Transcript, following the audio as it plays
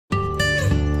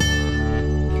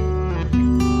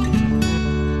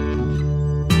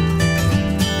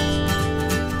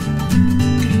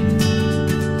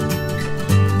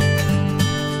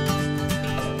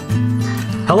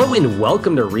Hello and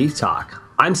welcome to Reef Talk.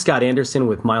 I'm Scott Anderson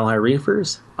with Mile High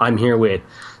Reefers. I'm here with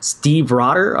Steve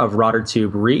Rotter of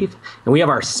RotterTube Reef, and we have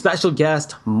our special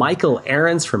guest, Michael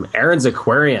Ahrens from Ahrens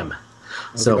Aquarium.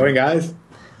 How's it going, guys?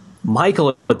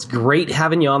 Michael, it's great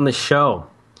having you on the show.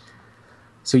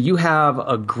 So you have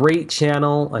a great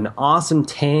channel, an awesome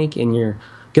tank, and you're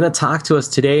going to talk to us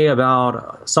today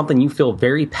about something you feel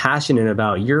very passionate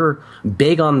about. You're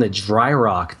big on the dry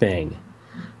rock thing.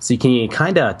 So can you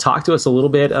kind of talk to us a little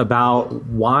bit about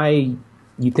why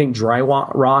you think dry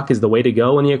rock is the way to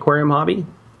go in the aquarium hobby?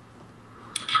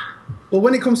 Well,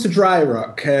 when it comes to dry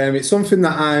rock, it's something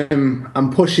that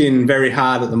I'm pushing very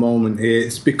hard at the moment.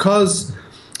 It's because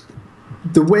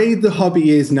the way the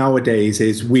hobby is nowadays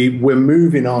is we're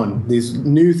moving on. There's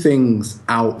new things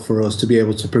out for us to be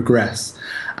able to progress.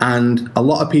 And a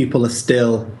lot of people are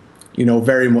still,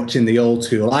 very much in the old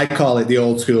school. I call it the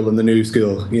old school and the new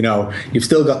school. You've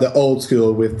still got the old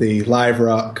school with the live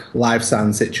rock, live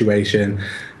sand situation,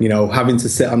 having to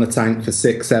sit on a tank for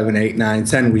 6, 7, 8, 9,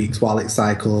 10 weeks while it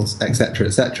cycles, etc.,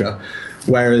 etc.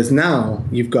 Whereas now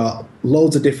you've got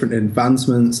loads of different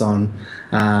advancements on,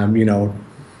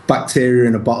 bacteria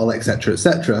in a bottle, etc.,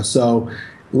 etc. So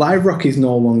live rock is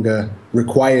no longer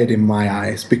required in my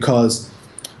eyes because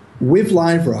with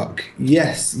live rock,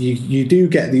 yes, you do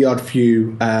get the odd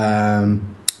few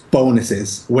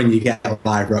bonuses when you get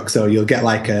live rock. So you'll get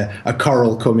like a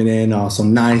coral coming in or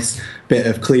some nice bit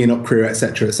of cleanup crew,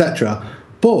 etc., etc.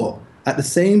 But at the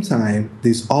same time,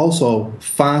 there's also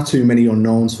far too many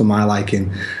unknowns for my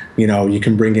liking. You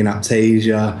can bring in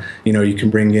aptasia, you can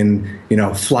bring in,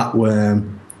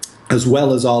 flatworm, as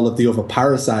well as all of the other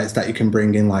parasites that you can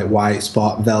bring in like white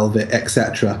spot, velvet,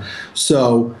 etc.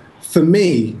 So for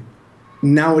me,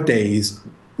 nowadays,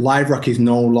 live rock is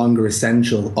no longer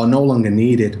essential or no longer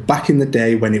needed. Back in the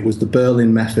day when it was the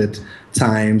Berlin method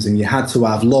times and you had to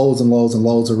have loads and loads and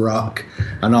loads of rock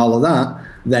and all of that,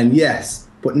 then yes.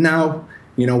 But now,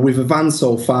 we've advanced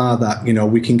so far that,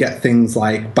 we can get things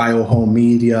like biohome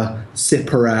media,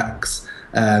 Cyperax,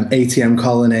 ATM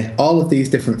colony, all of these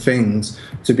different things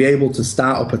to be able to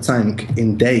start up a tank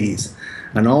in days.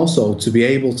 And also to be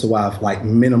able to have like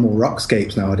minimal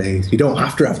rockscapes nowadays. You don't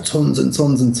have to have tons and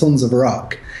tons and tons of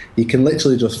rock. You can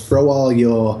literally just throw all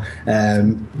your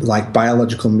like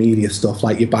biological media stuff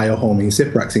like your biohome and your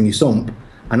Cyperax in your sump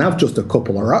and have just a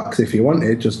couple of rocks if you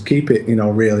wanted. Just keep it,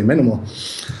 really minimal.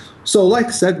 So like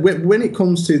I said, when it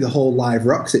comes to the whole live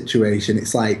rock situation,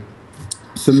 it's like,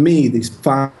 for me, there's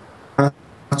far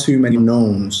too many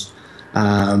unknowns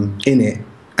in it.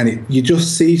 And you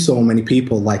just see so many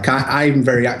people. Like I'm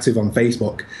very active on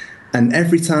Facebook, and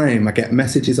every time I get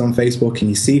messages on Facebook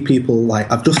and you see people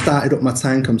like, I've just started up my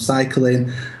tank, I'm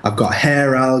cycling, I've got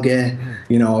hair algae,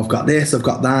 I've got this, I've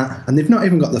got that, and they've not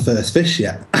even got the first fish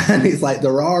yet. And it's like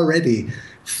they're already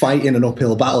fighting an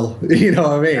uphill battle, you know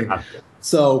what I mean? Yeah.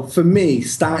 So for me,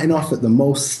 starting off at the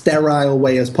most sterile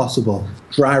way as possible,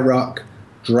 dry rock,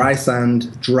 dry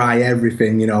sand, dry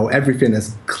everything, everything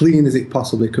as clean as it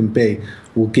possibly can be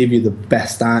will give you the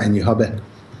best start in your hobby.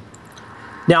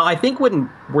 Now, I think when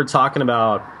we're talking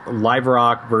about live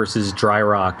rock versus dry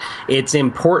rock, it's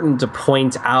important to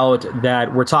point out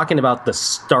that we're talking about the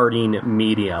starting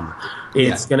medium.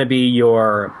 It's going to be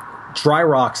your dry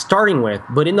rock starting with,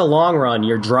 but in the long run,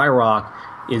 your dry rock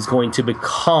is going to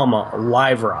become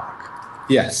live rock.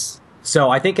 Yes. So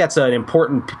I think that's an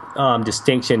important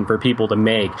distinction for people to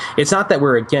make. It's not that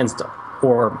we're against,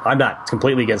 or I'm not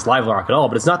completely against live rock at all,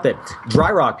 but it's not that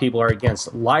dry rock people are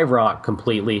against live rock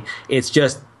completely. It's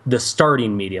just the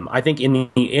starting medium. I think in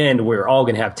the end, we're all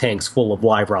going to have tanks full of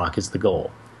live rock is the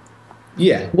goal.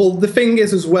 Yeah, well, the thing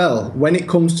is as well, when it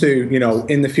comes to,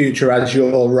 in the future as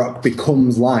your rock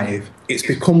becomes live, it's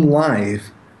become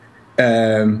live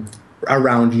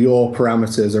around your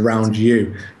parameters, around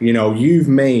you. You've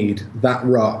made that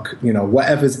rock,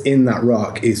 whatever's in that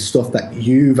rock is stuff that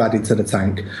you've added to the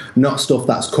tank, not stuff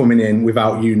that's coming in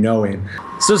without you knowing.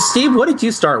 So Steve, what did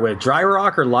you start with, dry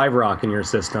rock or live rock in your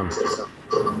system?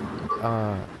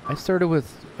 I started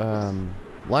with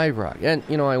live rock, and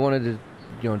I wanted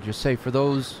to just say, for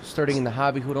those starting in the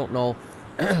hobby who don't know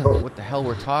what the hell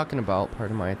we're talking about,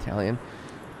 pardon my Italian,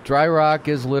 dry rock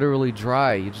is literally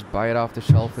dry. You just buy it off the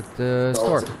shelf at the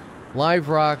store. Live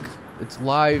rock, it's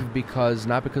live because,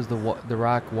 not because the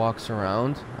rock walks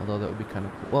around, although that would be kind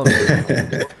of cool.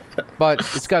 Well, but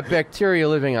it's got bacteria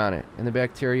living on it, and the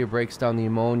bacteria breaks down the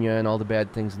ammonia and all the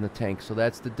bad things in the tank. So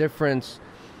that's the difference.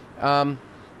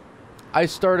 I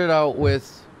started out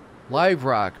with live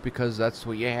rock because that's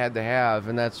what you had to have,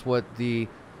 and that's what the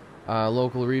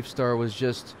local reef store was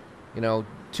just,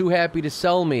 too happy to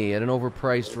sell me at an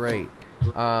overpriced rate.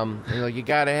 And they're like, you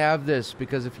got to have this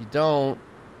because if you don't,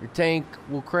 your tank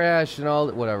will crash and all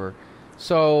that, whatever.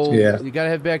 So you got to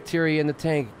have bacteria in the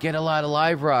tank. Get a lot of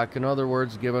live rock. In other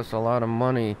words, give us a lot of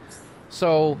money.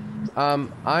 So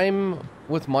I'm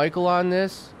with Michael on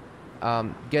this.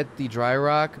 Get the dry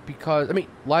rock because, I mean,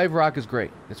 live rock is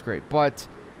great. It's great. But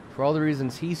for all the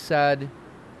reasons he said,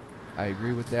 I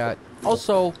agree with that.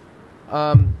 Also,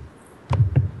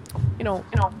 you know,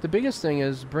 the biggest thing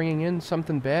is bringing in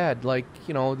something bad. Like,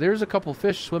 you know, there's a couple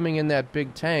fish swimming in that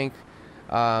big tank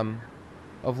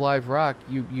of live rock.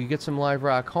 You get some live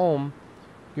rock home,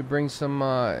 you bring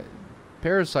some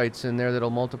parasites in there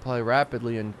that'll multiply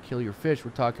rapidly and kill your fish.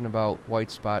 We're talking about white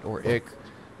spot or ick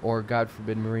or, God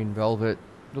forbid, marine velvet.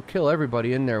 It'll kill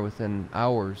everybody in there within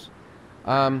hours.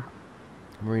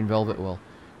 Marine velvet will.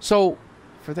 So,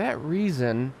 for that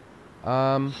reason,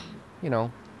 you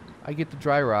know, I get the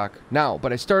dry rock now,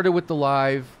 but I started with the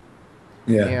live.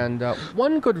 Yeah. And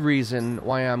one good reason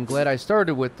why I'm glad I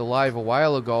started with the live a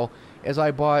while ago is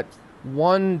I bought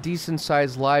one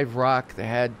decent-sized live rock that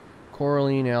had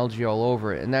coralline algae all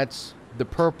over it, and that's the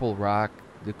purple rock.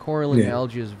 The coralline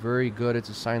algae is very good. It's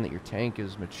a sign that your tank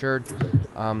is matured.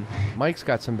 Mike's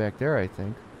got some back there, I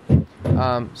think.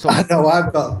 So I know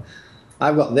I've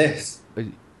got this.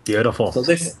 Beautiful. So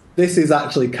this is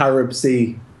actually Carib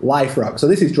Sea life rock. So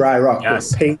this is dry rock,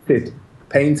 Yes. but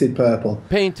painted purple.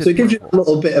 Painted So it gives you purple. a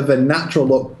little bit of a natural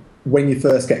look when you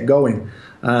first get going.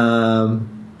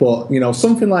 But you know,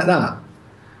 something like that,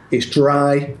 it's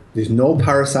dry. There's no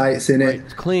parasites in it.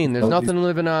 It's clean. There's nothing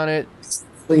living on it. It's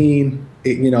clean.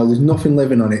 You know, there's nothing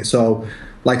living on it. So,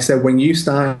 like I said, when you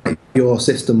start your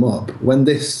system up, when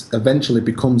this eventually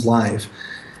becomes live,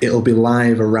 it'll be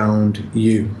live around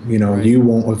you. You know, you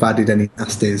won't have added any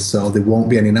nasties, so there won't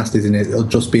be any nasties in it. It'll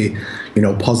just be, you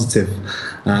know, positive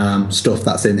stuff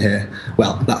that's in here.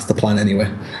 Well, that's the plan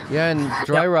anyway. Yeah, and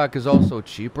dry rock is also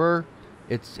cheaper.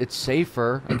 It's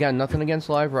safer. Again, nothing against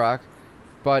live rock,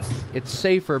 but it's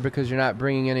safer because you're not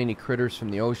bringing in any critters from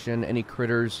the ocean, any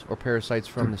critters or parasites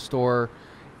from the store.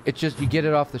 It's just you get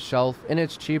it off the shelf, and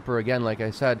it's cheaper. Again, like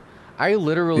I said, I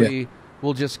literally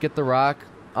will just get the rock.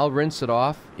 I'll rinse it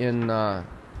off in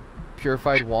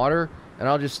purified water, and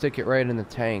I'll just stick it right in the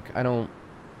tank. I don't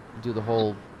do the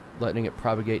whole letting it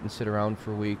propagate and sit around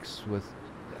for weeks with.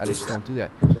 I just don't do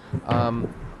that.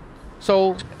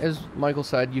 So, as Michael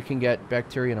said, you can get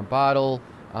bacteria in a bottle.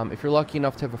 If you're lucky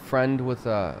enough to have a friend with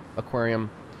an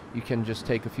aquarium, you can just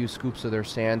take a few scoops of their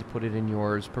sand, put it in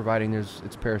yours, providing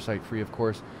it's parasite-free, of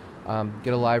course.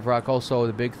 Get a live rock. Also,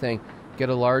 the big thing, get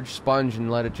a large sponge and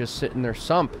let it just sit in their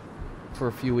sump for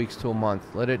a few weeks to a month.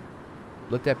 Let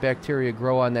that bacteria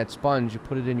grow on that sponge. You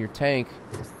put it in your tank.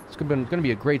 It's going to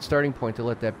be a great starting point to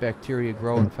let that bacteria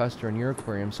grow and fester in your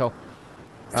aquarium. So,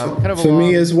 kind of a For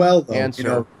me long as well, though, answer, you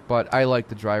know, but I like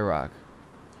the dry rock.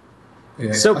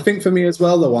 Yeah. So- I think for me as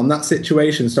well, though, on that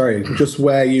situation, sorry, just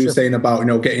where you were saying about, you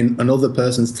know, getting another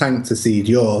person's tank to seed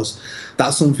yours,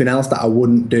 that's something else that I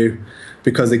wouldn't do.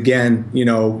 Because again, you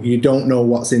know, you don't know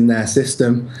what's in their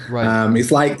system. Right.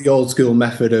 It's like the old school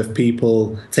method of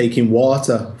people taking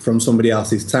water from somebody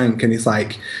else's tank, and it's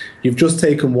like you've just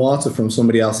taken water from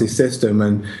somebody else's system,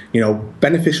 and you know,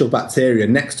 beneficial bacteria,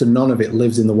 next to none of it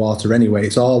lives in the water anyway.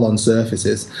 It's all on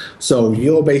surfaces. So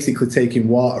you're basically taking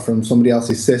water from somebody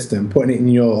else's system, putting it in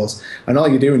yours, and all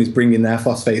you're doing is bringing their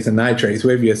phosphates and nitrates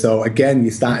with you. So again,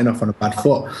 you're starting off on a bad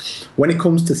foot. When it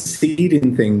comes to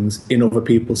seeding things in other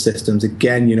people's systems,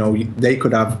 again, you know, they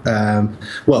could have,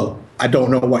 well, I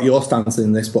don't know what your stance is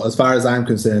in this, but as far as I'm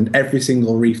concerned, every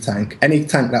single reef tank, any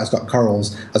tank that's got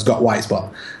corals has got white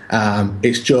spot.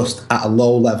 It's just at a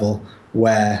low level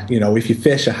where, you know, if your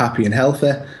fish are happy and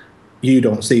healthy, you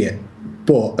don't see it.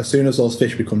 But as soon as those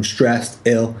fish become stressed,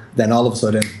 ill, then all of a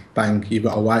sudden, bang, you've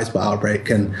got a white spot outbreak.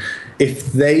 And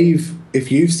if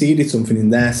you've seeded something in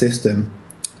their system,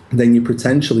 then you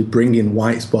potentially bring in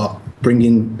white spot, bring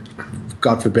in,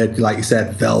 God forbid, like you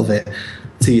said, velvet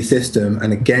to your system.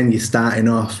 And again, you're starting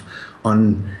off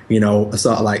on, you know, a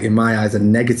sort of like, in my eyes, a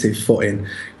negative footing.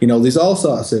 You know, there's all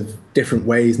sorts of different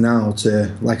ways now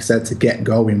to, like I said, to get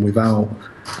going without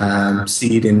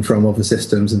seeding from other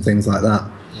systems and things like that.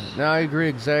 Now, I agree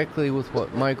exactly with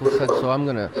what Michael said, so I'm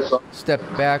going to step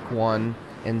back one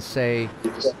and say,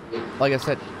 like I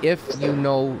said, if you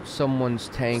know someone's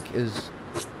tank is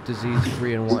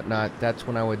disease-free and whatnot, that's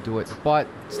when I would do it. But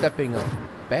stepping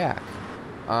back,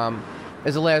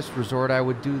 as a last resort, I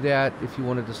would do that if you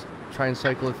wanted to try and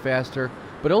cycle it faster.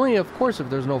 But only, of course, if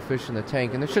there's no fish in the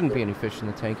tank, and there shouldn't be any fish in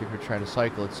the tank if you're trying to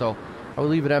cycle it. So I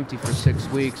would leave it empty for 6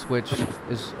 weeks, which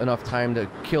is enough time to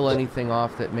kill anything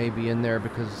off that may be in there,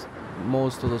 because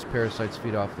most of those parasites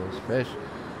feed off those fish.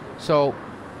 So,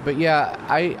 but yeah,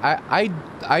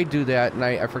 I do that, and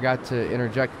I forgot to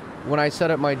interject. When I set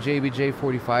up my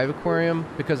JBJ45 aquarium,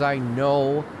 because I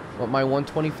know what my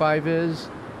 125 is,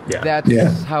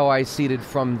 that's how I seeded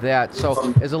from that.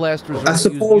 So as a last resort, I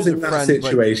suppose in that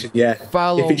situation,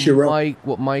 follow if it's your Mike,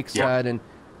 what Mike said, and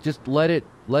just let it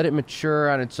mature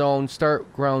on its own.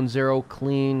 Start ground zero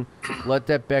clean. Let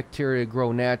that bacteria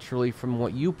grow naturally from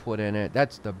what you put in it.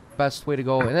 That's the best way to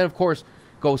go. And then of course,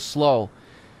 go slow.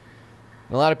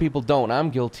 A lot of people don't. I'm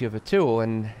guilty of it too,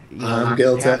 and I'm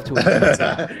guilty.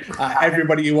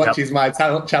 Everybody who watches my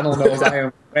channel knows I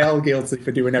am well guilty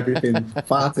for doing everything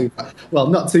far too fast. Well,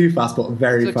 not too fast, but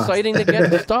very fast. It's exciting to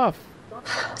get the stuff.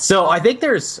 So I think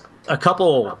there's a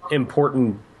couple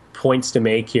important points to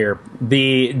make here.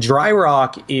 The dry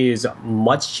rock is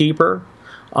much cheaper.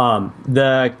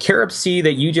 The carob sea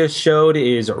that you just showed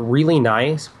is really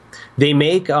nice. They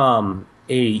make a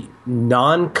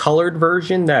non-colored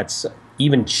version that's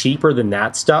even cheaper than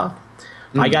that stuff.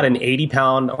 I got an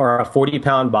 80-pound or a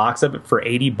 40-pound box of it for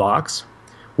 $80,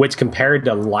 which compared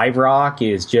to live rock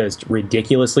is just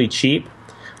ridiculously cheap.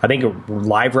 I think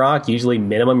live rock, usually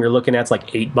minimum you're looking at is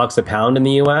like $8 a pound in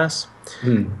the US,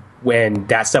 when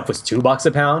that stuff was $2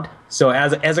 a pound. So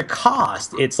as a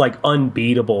cost, it's like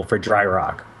unbeatable for dry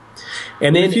rock.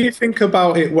 And then if you think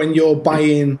about it, when you're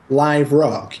buying live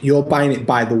rock, you're buying it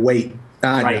by the weight,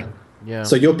 aren't you? Yeah.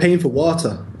 So you're paying for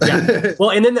water. Yeah.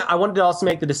 Well, and then I wanted to also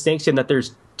make the distinction that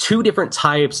there's two different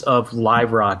types of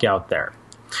live rock out there.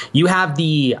 You have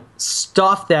the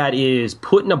stuff that is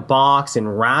put in a box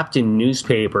and wrapped in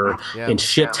newspaper and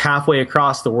shipped halfway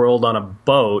across the world on a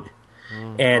boat,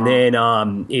 and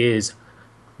then is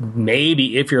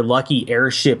maybe, if you're lucky,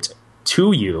 air-shipped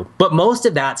to you. But most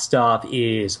of that stuff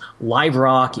is live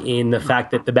rock in the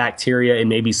fact that the bacteria and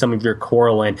maybe some of your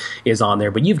coralline is on there,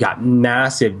 but you've got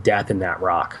massive death in that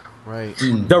rock. Right.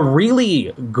 The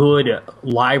really good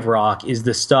live rock is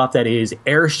the stuff that is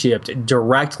air-shipped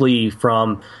directly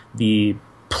from the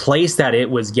place that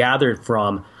it was gathered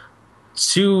from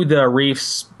to the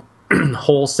reef's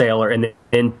wholesaler and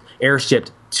then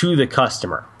air-shipped to the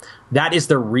customer. That is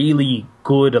the really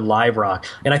good live rock.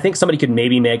 And I think somebody could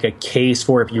maybe make a case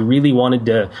for, if you really wanted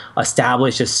to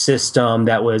establish a system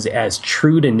that was as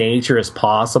true to nature as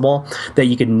possible, that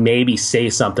you could maybe say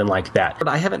something like that. But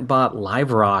I haven't bought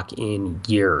live rock in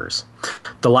years.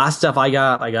 The last stuff I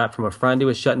got from a friend who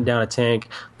was shutting down a tank.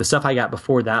 The stuff I got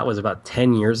before that was about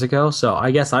 10 years ago. So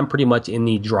I guess I'm pretty much in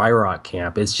the dry rock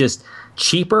camp. It's just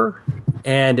cheaper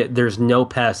and there's no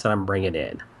pests that I'm bringing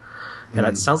in. And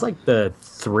it sounds like the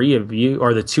three of you,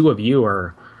 or the two of you,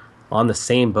 are on the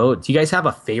same boat. Do you guys have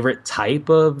a favorite type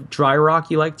of dry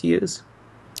rock you like to use?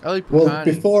 I like to be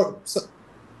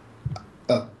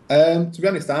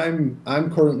honest, I'm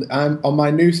on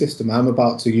my new system. I'm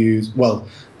about to use, well,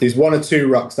 there's one or two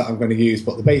rocks that I'm going to use,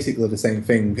 but they're basically the same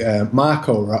thing.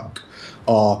 Marco rock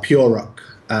or pure rock.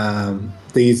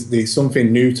 These something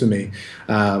new to me.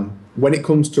 When it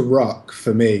comes to rock,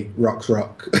 for me, rock's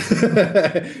rock.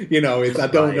 You know, I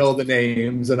don't know the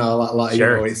names and all that. Like,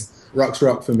 sure. You know, it's rock's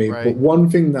rock for me. Right. But one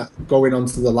thing that going on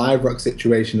to the live rock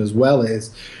situation as well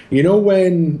is, you know,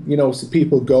 when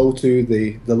people go to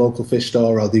the local fish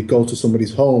store or they go to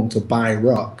somebody's home to buy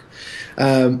rock.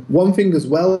 One thing as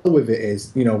well with it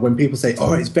is, you know, when people say,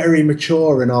 "Oh, it's very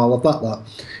mature" and all of that,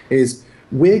 is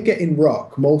we're getting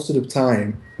rock most of the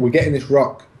time. We're getting this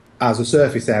rock as a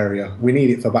surface area. We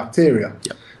need it for bacteria.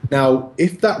 Yep. Now,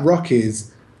 if that rock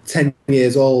is 10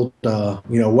 years old or,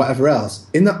 you know, whatever else,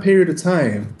 in that period of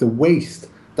time, the waste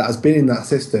that has been in that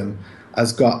system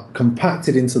has got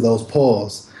compacted into those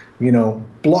pores, you know,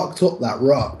 blocked up that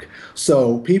rock.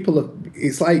 So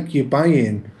it's like you're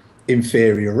buying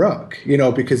inferior rock, you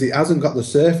know, because it hasn't got the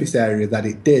surface area that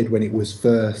it did when it was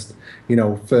first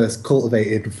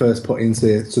cultivated, first put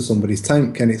into somebody's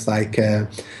tank. And it's like,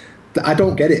 I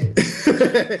don't get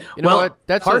it. You know what?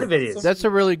 That's part of it is. That's a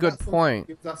really good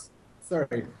point. That's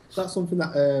something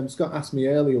that Scott asked me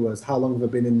earlier, was how long have I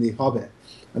been in the hobby?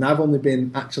 And I've only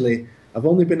been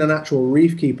an actual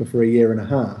reef keeper for a year and a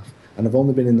half, and I've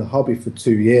only been in the hobby for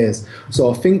 2 years.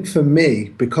 So I think for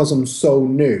me, because I'm so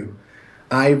new,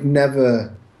 I've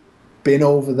never been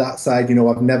over that side. You know,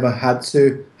 I've never had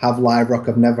to have live rock.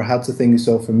 I've never had to think.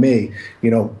 So for me, you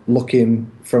know,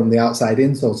 looking from the outside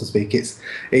in, so to speak, it's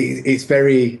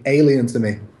very alien to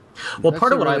me. Well, That's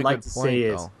part of what a really I'd like good to point, say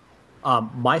is, though.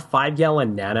 my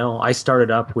 5-gallon nano, I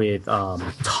started up with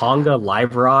Tonga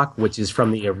live rock, which is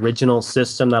from the original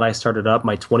system that I started up,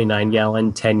 my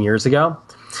 29-gallon 10 years ago.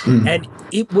 And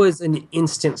it was an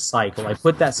instant cycle. I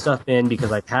put that stuff in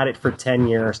because I've had it for 10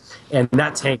 years, and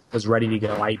that tank was ready to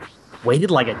go.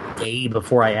 waited like a day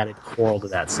before I added coral to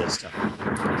that system.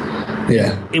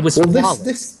 Yeah. It was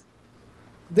flawless.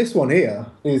 This one here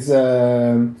is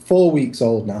 4 weeks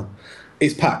old now.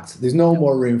 It's packed. There's no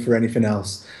more room for anything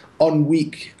else. On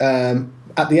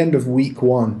at the end of week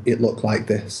 1, it looked like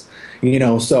this.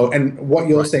 So, and what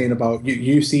you're saying about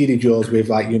you seeded yours with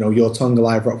like, your Tonga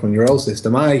live rock from your old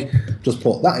system, I just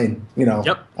put that in,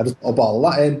 Yep. I just put a bottle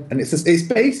of that in, and it's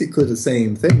basically the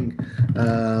same thing.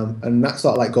 And that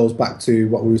sort of like goes back to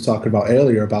what we were talking about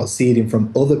earlier about seeding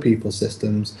from other people's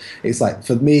systems. It's like,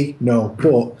 for me, no,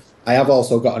 but I have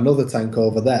also got another tank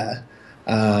over there.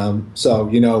 So,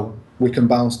 we can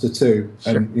bounce the two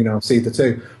and, seed the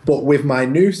two. But with my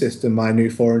new system, my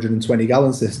new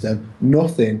 420-gallon system,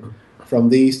 nothing from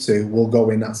these two will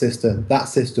go in that system. That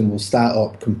system will start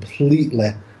up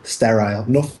completely sterile.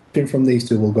 Nothing from these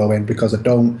two will go in because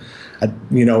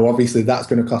obviously that's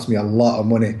going to cost me a lot of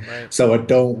money. Right. So I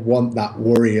don't want that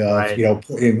worry of,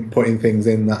 putting things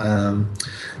in that,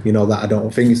 that I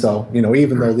don't think so.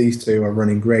 Even though these two are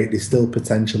running great, there's still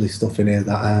potentially stuff in here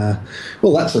that,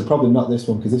 well, actually probably not this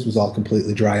one because this was all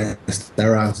completely dry and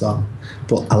sterile. So,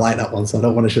 but I like that one, so I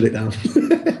don't want to shut it down.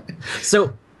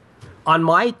 So, on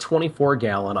my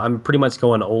 24-gallon, I'm pretty much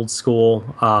going old school.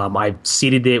 I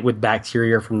seeded it with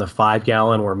bacteria from the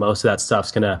 5-gallon, where most of that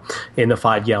stuff's in the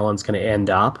 5-gallon's gonna end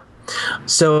up.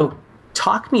 So,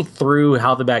 talk me through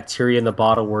how the bacteria in the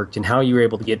bottle worked and how you were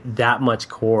able to get that much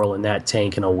coral in that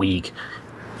tank in a week.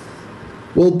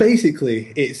 Well,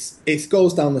 basically, it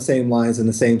goes down the same lines and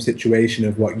the same situation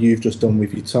of what you've just done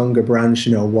with your Tonga branch.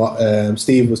 What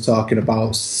Steve was talking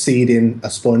about, seeding a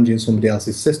sponge in somebody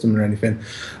else's system or anything.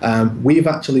 We've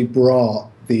actually brought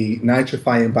the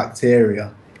nitrifying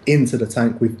bacteria into the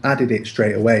tank. We've added it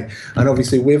straight away. And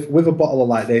obviously, with a bottle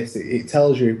like this, it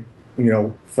tells you,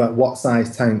 for what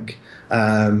size tank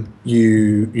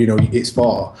it's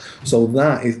for. So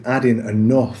that is adding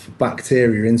enough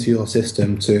bacteria into your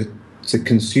system to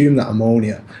consume that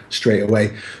ammonia straight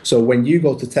away. So when you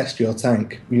go to test your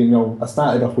tank, I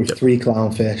started off with 3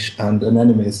 clownfish and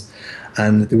anemones,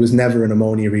 and there was never an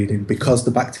ammonia reading because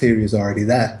the bacteria is already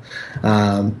there.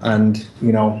 And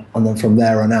then from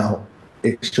there on out,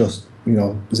 it's just,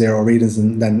 0 readings,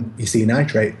 and then you see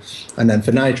nitrate. And then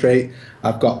for nitrate,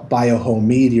 I've got biohome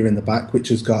media in the back, which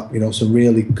has got, some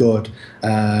really good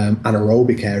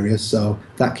anaerobic areas. So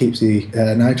that keeps the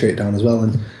nitrate down as well.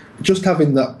 And just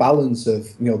having that balance of,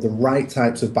 the right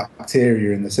types of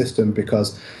bacteria in the system,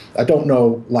 because I don't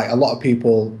know, like a lot of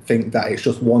people think that it's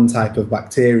just one type of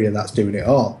bacteria that's doing it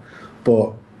all.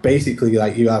 But basically,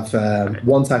 like you have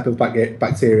one type of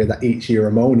bacteria that eats your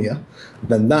ammonia,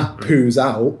 then that poos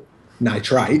out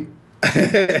nitrite.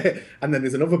 And then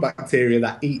there's another bacteria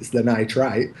that eats the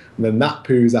nitrite, and then that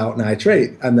poos out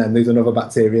nitrate. And then there's another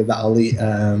bacteria that'll eat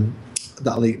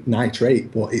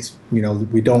nitrate, but it's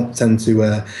we don't tend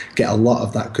to get a lot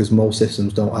of that because most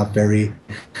systems don't have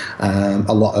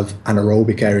a lot of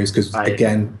anaerobic areas because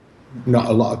again, not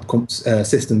a lot of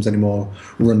systems anymore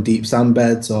run deep sand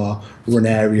beds or run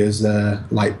areas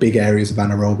like big areas of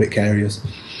anaerobic areas.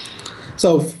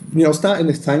 So starting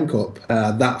this tank up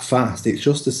that fast, it's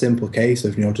just a simple case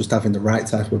of just having the right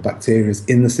type of bacteria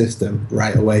in the system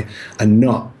right away and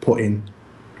not putting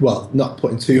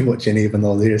too much in, even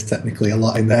though there is technically a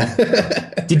lot in there.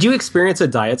 Did you experience a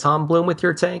diatom bloom with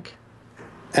your tank?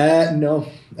 No.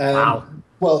 Wow.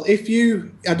 Well, I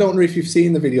don't know if you've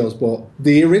seen the videos, but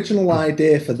the original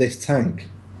idea for this tank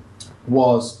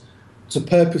was to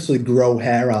purposely grow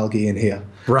hair algae in here.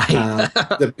 Right.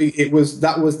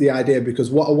 That was the idea,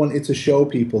 because what I wanted to show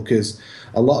people, because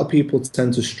a lot of people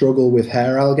tend to struggle with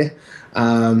hair algae.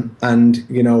 And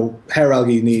hair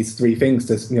algae needs 3 things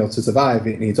to survive.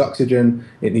 It needs oxygen,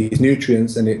 it needs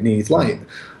nutrients, and it needs light.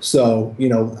 So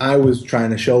I was trying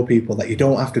to show people that you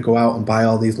don't have to go out and buy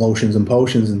all these lotions and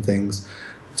potions and things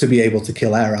to be able to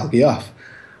kill hair algae off.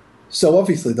 So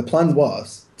obviously the plan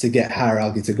was to get hair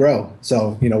algae to grow.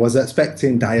 So I was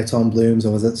expecting diatom blooms, I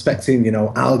was expecting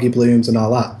algae blooms and all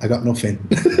that. I got nothing.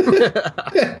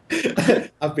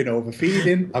 I've been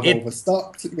overfeeding, I've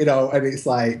overstocked, and it's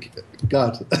like,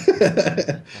 God.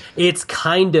 It's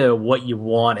kind of what you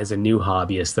want as a new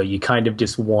hobbyist, though. You kind of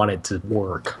just want it to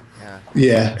work.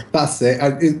 Yeah, that's it.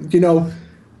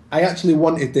 I actually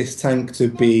wanted this tank to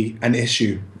be an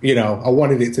issue. I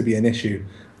wanted it to be an issue,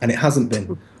 and it hasn't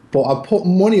been. But I put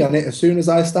money on it as soon as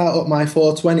I start up my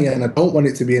 420, and I don't want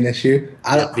it to be an issue.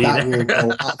 That will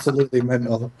go absolutely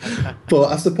mental. But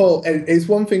I suppose it's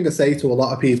one thing to say to a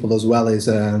lot of people as well is,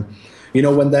 You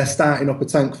know, when they're starting up a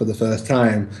tank for the first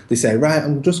time, they say, right,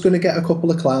 I'm just going to get a couple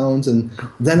of clowns and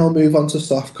then I'll move on to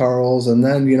soft corals and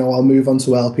then, you know, I'll move on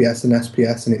to LPS and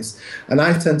SPS. And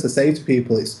I tend to say to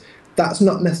people, that's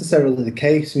not necessarily the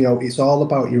case. You know, it's all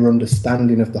about your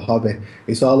understanding of the hobby.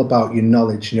 It's all about your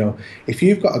knowledge. You know, if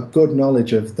you've got a good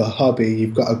knowledge of the hobby,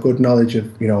 you've got a good knowledge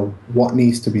of, you know, what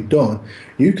needs to be done,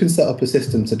 you can set up a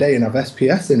system today and have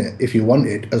SPS in it if you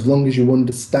wanted, as long as you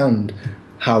understand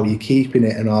how you're keeping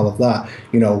it and all of that.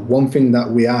 You know, one thing that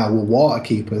we're water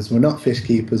keepers. We're not fish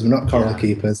keepers. We're not coral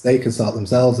keepers. They can sort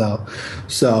themselves out.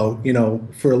 So, you know,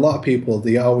 for a lot of people,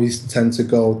 they always tend to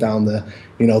go down the,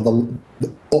 you know,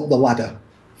 up the ladder.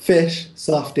 Fish,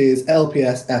 softies,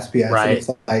 LPS, SPS. Right. And it's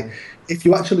like, if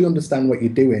you actually understand what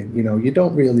you're doing, you know, you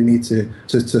don't really need to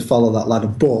follow that ladder.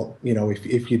 But, you know,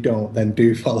 if you don't, then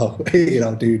do follow, you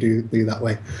know, do that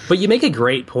way. But you make a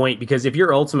great point, because if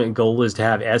your ultimate goal is to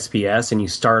have SPS and you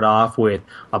start off with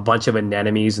a bunch of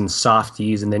anemones and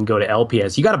softies and then go to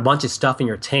LPS, you got a bunch of stuff in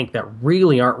your tank that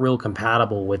really aren't real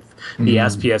compatible with the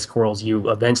SPS corals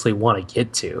you eventually want to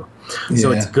get to.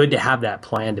 So it's good to have that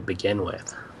plan to begin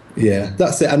with. Yeah,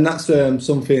 that's it. And that's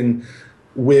something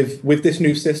with this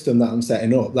new system that I'm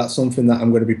setting up, that's something that I'm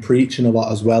going to be preaching a lot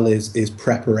as well, is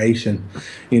preparation.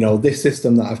 You know, this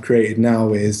system that I've created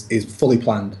now is fully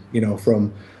planned, you know,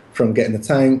 from getting the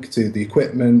tank to the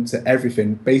equipment to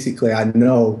everything. Basically, I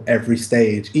know every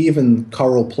stage, even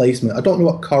coral placement. I don't know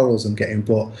what corals I'm getting,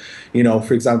 but, you know,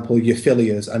 for example,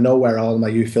 euphyllias, I know where all my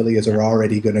euphyllias are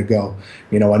already going to go.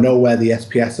 You know, I know where the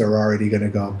SPS are already going to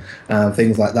go,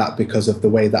 things like that, because of the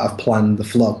way that I've planned the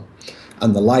flow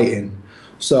and the lighting.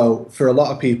 So for a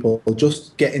lot of people,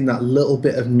 just getting that little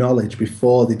bit of knowledge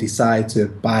before they decide to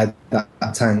buy that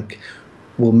tank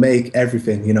will make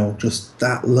everything, you know, just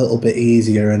that little bit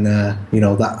easier. And, you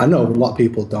know, that I know a lot of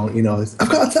people don't, you know, I've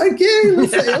got a tank, yeah,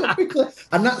 let's set it up quickly.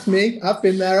 And that's me. I've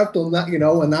been there, I've done that, you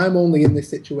know, and I'm only in this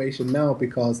situation now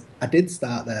because I did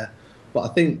start there. But I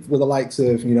think with the likes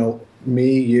of, you know,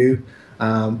 me, you,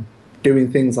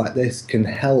 doing things like this can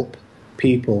help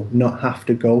people not have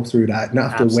to go through that,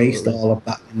 not have to waste all of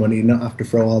that money, not have to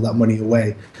throw all that money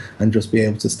away, and just be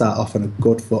able to start off on a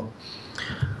good foot.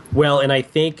 Well, and I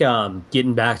think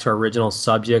getting back to our original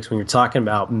subjects, when you're talking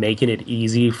about making it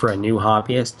easy for a new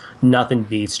hobbyist, nothing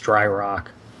beats dry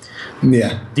rock.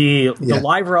 Yeah. The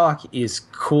live rock is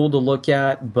cool to look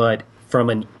at, but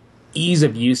from an ease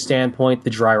of use standpoint,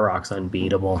 the dry rock's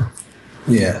unbeatable.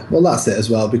 Yeah, well, that's it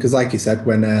as well, because like you said,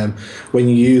 when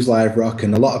you use live rock,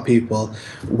 and a lot of people,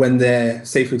 when they're,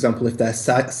 say for example, if they're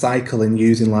cycling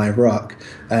using live rock,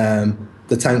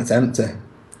 the tank's empty,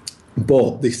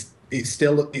 but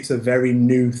it's a very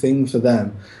new thing for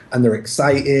them, and they're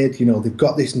excited, you know, they've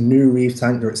got this new reef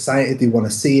tank, they're excited, they want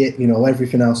to see it, you know,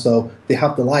 everything else, so they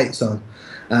have the lights on,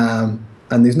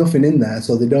 and there's nothing in there,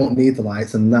 so they don't need the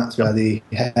lights, and that's where the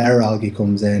hair algae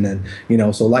comes in. And, you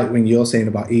know, so like when you're saying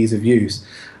about ease of use,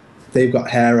 they've got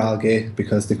hair algae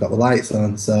because they've got the lights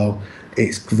on, so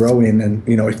it's growing. And,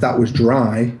 you know, if that was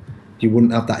dry, you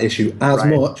wouldn't have that issue as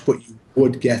much, but you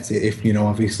would get it if, you know,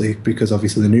 obviously, because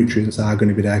obviously the nutrients are going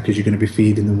to be there, because you're going to be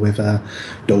feeding them with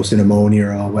dosing ammonia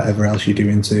or whatever else you're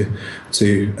doing to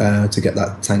get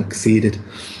that tank seeded.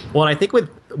 Well, and I think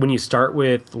when you start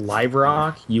with live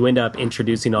rock, you end up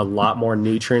introducing a lot more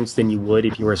nutrients than you would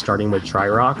if you were starting with dry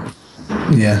rock.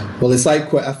 Yeah, well, it's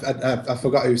like, I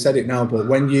forgot who said it now, but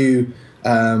when you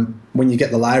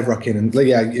get the live rock in, and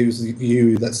yeah, it was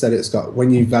you that said it, Scott,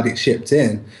 when you've had it shipped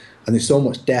in, and there's so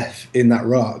much death in that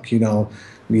rock, you know,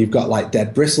 you've got like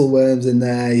dead bristleworms in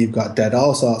there, you've got dead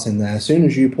all sorts in there. As soon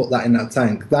as you put that in that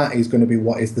tank, that is going to be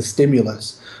what is the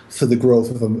stimulus for the growth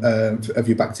of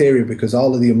your bacteria, because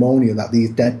all of the ammonia that these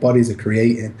dead bodies are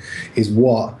creating is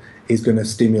what is going to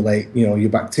stimulate, you know, your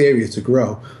bacteria to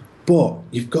grow. But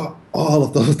you've got all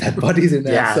of those dead bodies in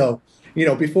there, so, you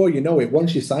know, before you know it,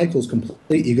 once your cycle's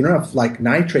complete, you're going to have like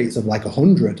nitrates of like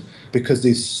 100, because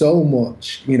there's so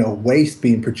much, you know, waste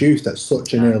being produced at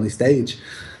such an early stage.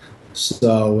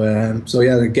 So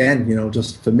yeah, again, you know,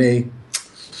 just for me,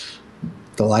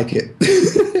 I like it.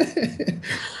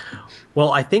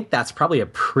 Well, I think that's probably a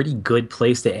pretty good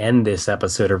place to end this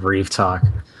episode of Reef Talk.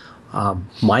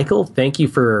 Michael, thank you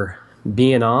for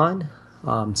being on.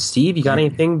 Steve, you got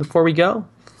anything before we go?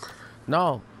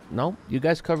 No, you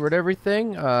guys covered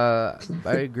everything. I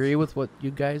agree with what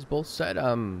you guys both said.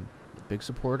 Big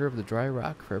supporter of the dry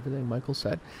rock for everything Michael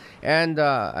said. And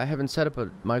I haven't said it, but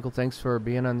Michael, thanks for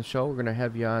being on the show. We're going to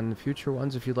have you on the future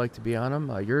ones if you'd like to be on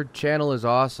them. Your channel is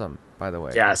awesome, by the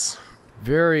way. Yes.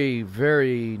 Very,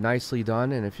 very nicely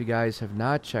done. And if you guys have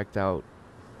not checked out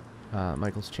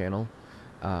Michael's channel,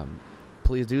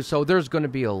 please do so. There's going to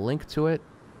be a link to it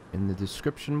in the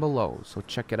description below. So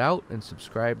check it out and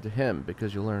subscribe to him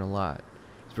because you'll learn a lot.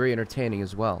 It's very entertaining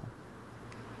as well.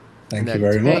 Thank you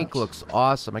very much. That tank looks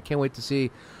awesome. I can't wait to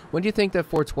see. When do you think that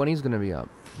 420 is going to be up?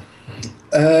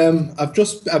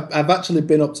 I've actually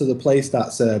been up to the place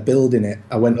that's building it.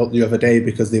 I went up the other day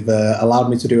because they've allowed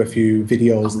me to do a few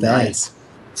videos there. Nice.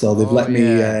 So they've let me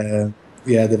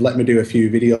they've let me do a few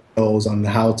videos on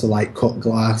how to like cut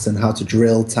glass and how to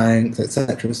drill tanks,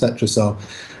 etc., etc. So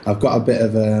I've got a bit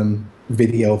of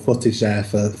video footage there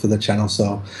for the channel.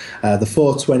 So the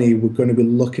 420, we're going to be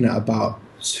looking at about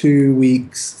 2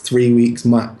 weeks, 3 weeks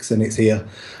max, and it's here.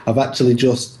 I've actually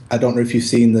I don't know if you've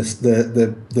seen this,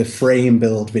 the frame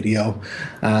build video.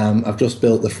 I've just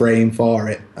built the frame for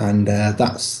it, and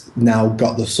that's now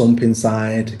got the sump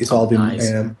inside. It's all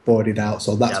been boarded out,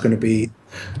 so that's going to be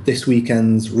this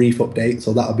weekend's reef update.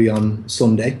 So that'll be on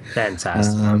Sunday.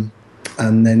 Fantastic.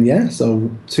 And then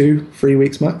so 2-3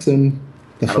 weeks max, and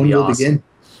the fun will begin.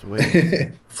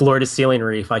 Sweet. Floor to ceiling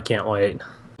reef. I can't wait.